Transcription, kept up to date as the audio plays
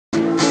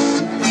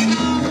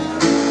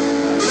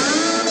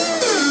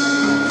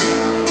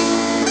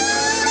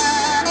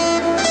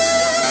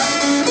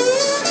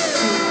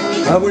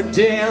I went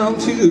down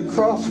to the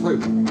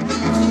crossroads.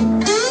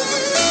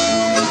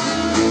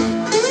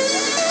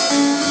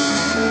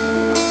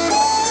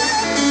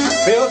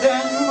 Fell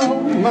down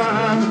on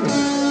my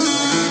knees.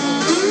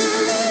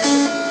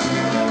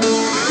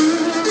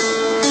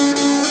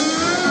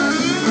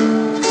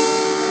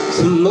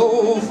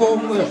 Slow for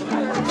mercy.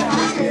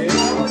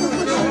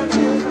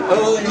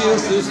 Oh, the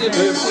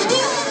Mississippi.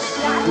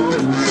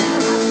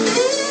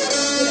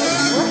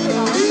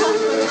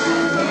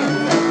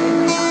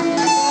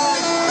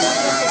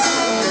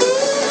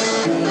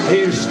 He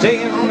was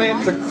standing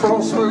at the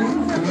crossroads.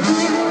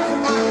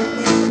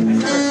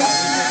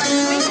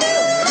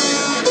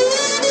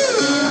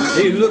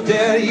 He looked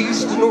out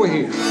east and west.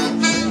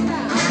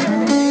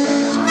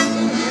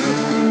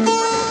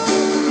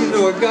 You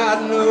know, I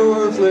got no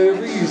earthly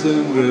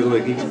reason to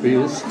leave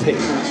his tale.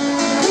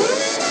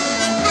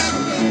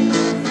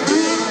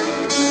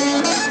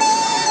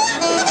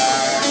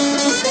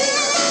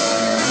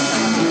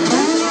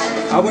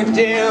 I went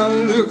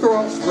down to the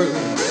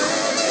crossroads.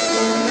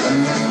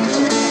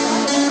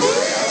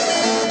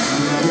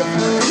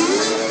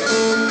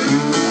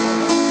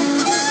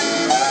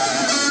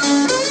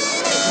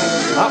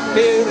 I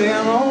fell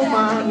down on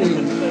my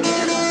knees,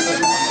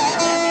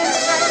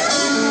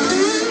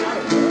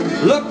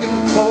 looking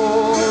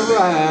for a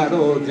ride,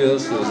 or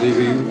just as if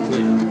you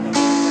please.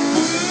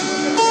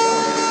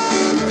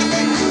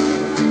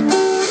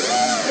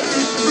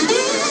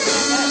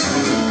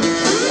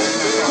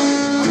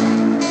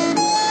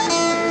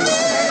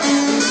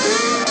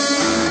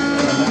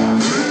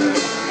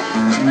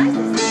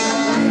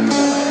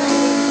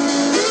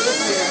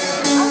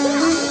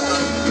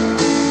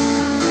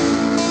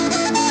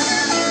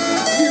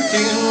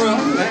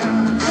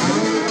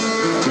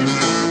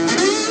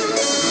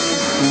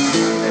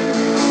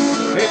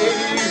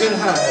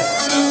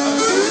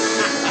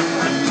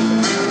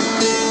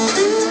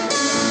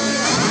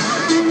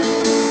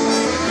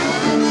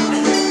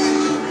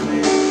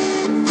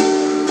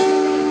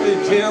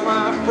 Tell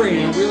my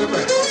friend Willie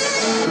Brown.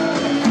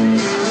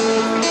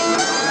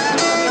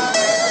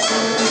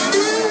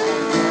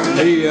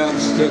 Hey, I'm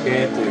stuck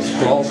at this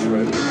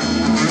crossroads.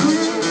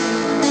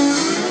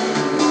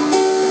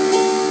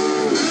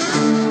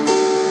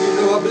 You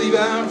know, I believe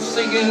I'm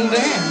sinking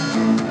down.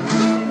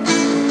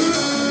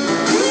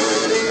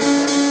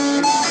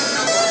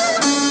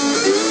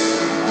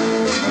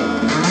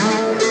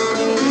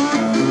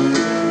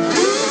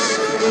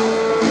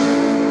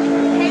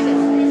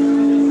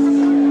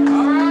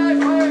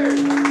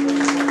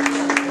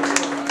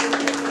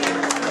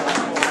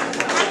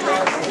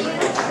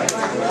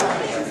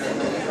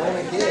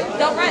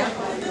 Don't run.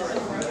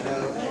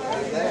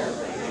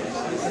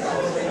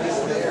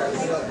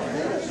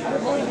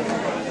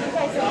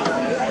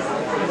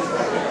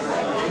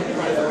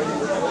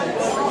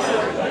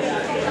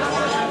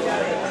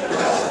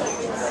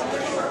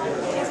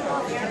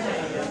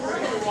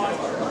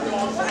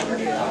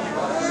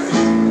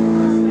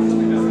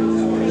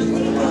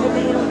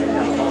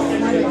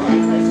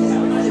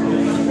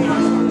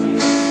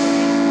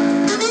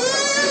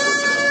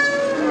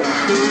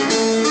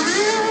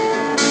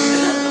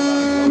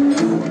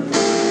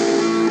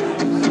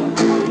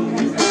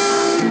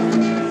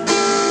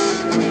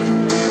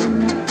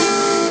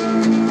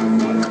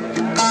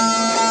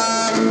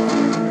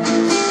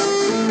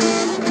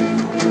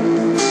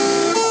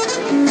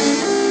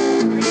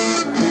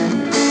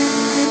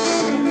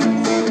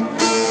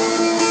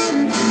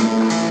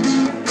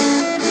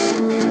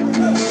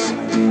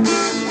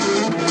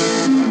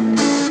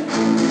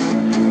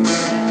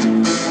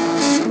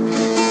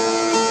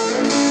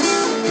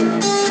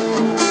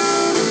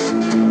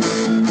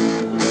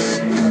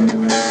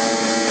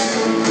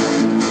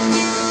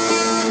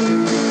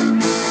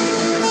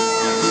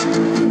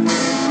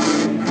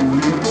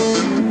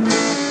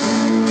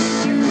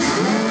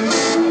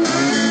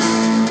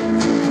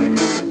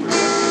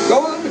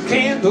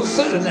 Candle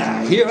City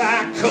now, here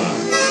I come.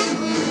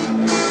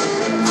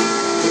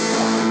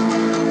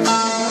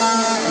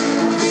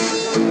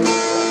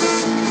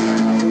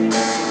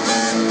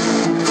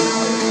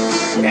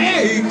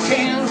 Hey,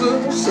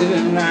 Kansas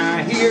City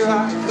now, here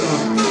I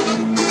come.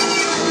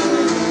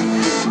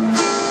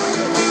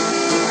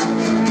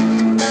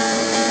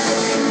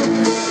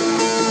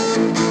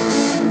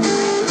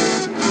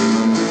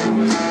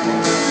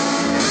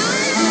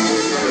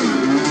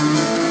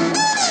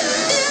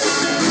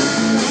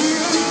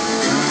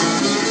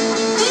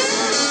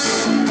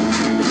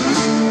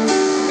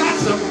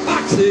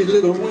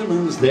 Little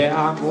women's there,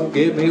 I'm gonna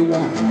give me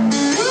one.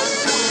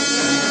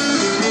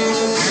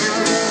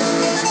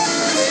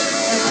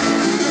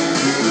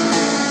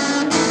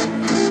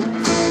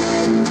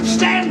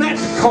 Stand at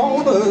the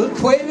corner,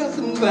 12th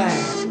and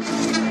Vine.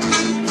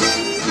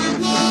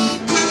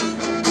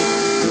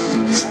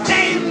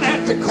 Stand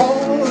at the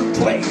corner,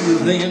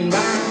 12th and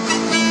Vine.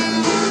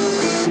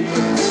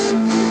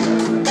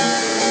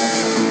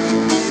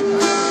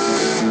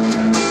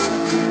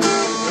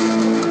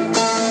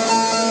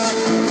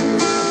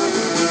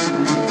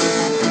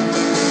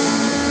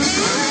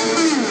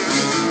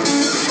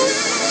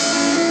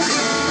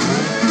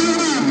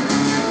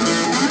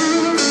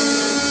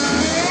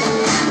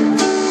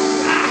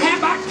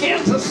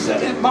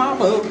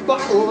 from a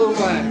bottle of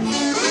wine.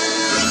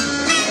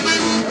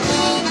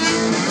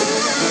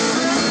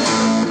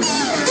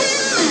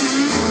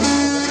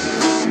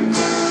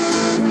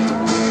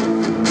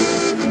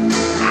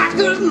 I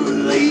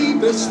couldn't leave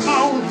this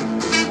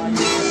morning.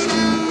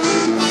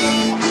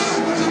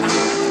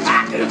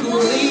 I couldn't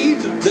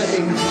leave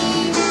today.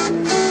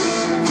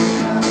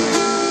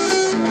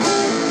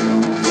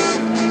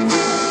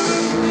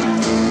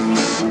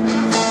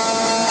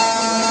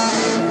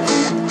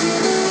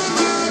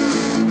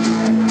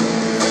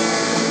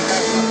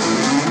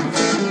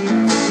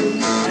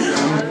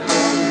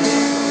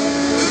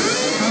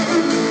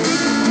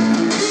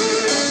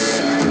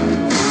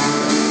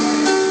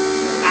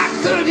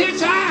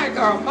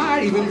 Or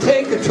might even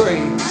take a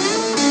train.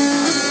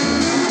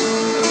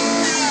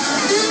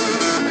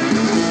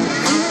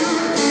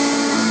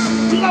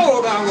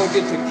 Lord, I'm gonna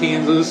get to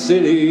Kansas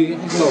City,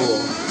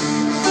 Lord,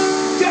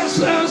 just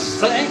the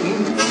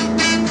same.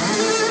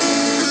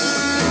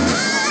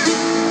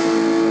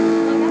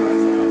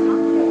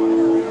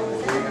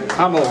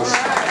 I'm gonna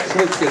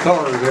switch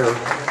guitars there.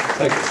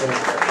 Take a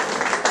second.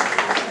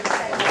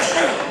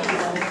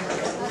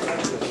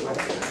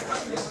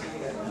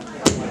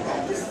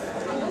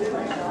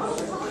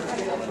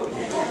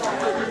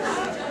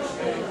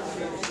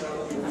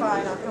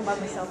 Fine, I'll come by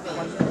myself for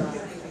once in a while.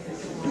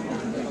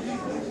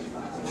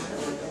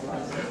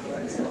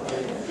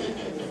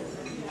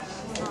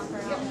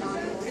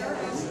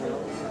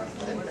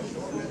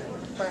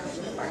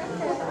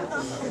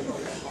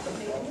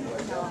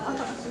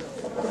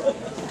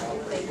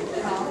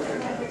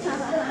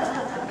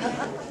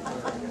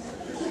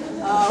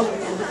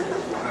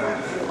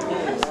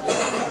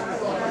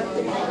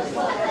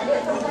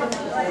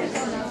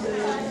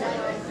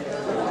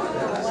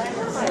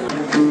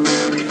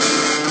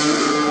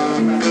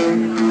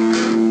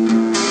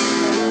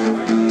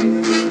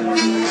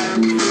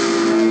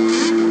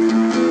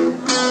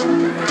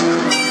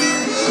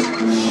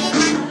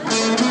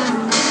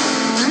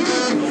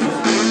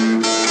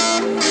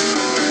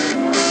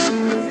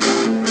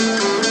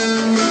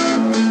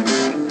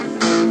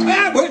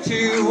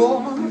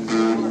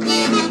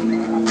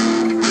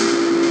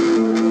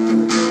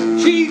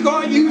 She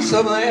gonna use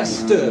some of that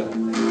stuff.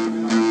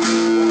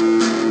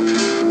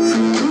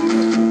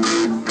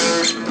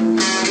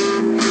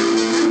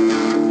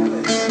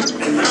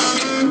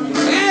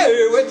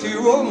 Hey, what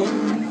you woman?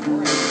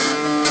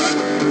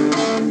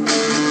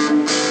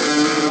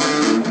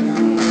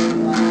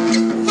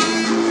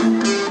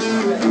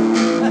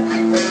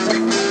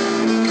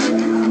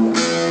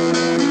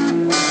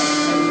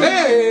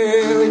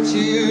 Hey, what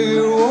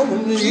you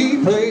woman? She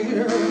played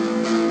her.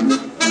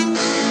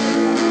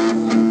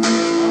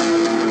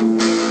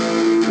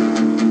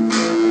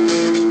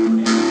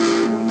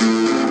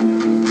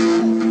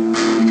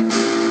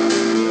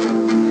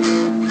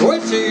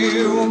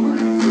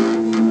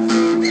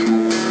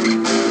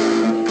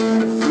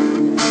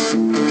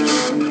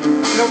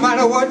 No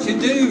matter what you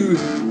do,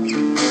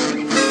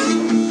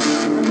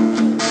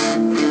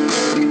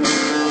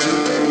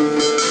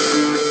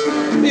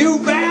 you're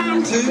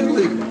bound to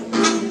lose.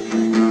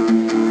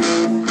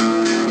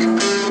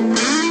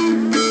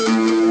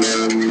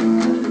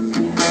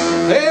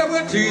 Hey,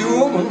 what you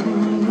woman?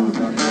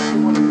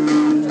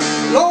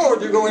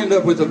 Lord, you're gonna end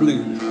up with the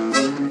blues.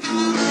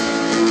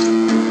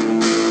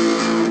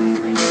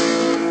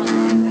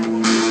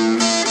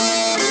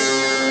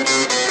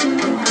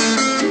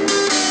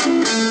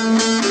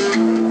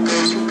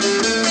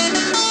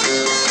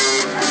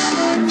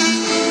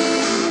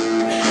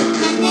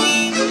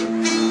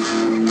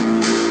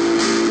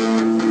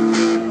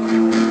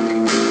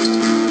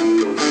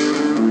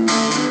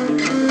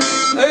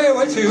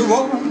 What you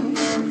want?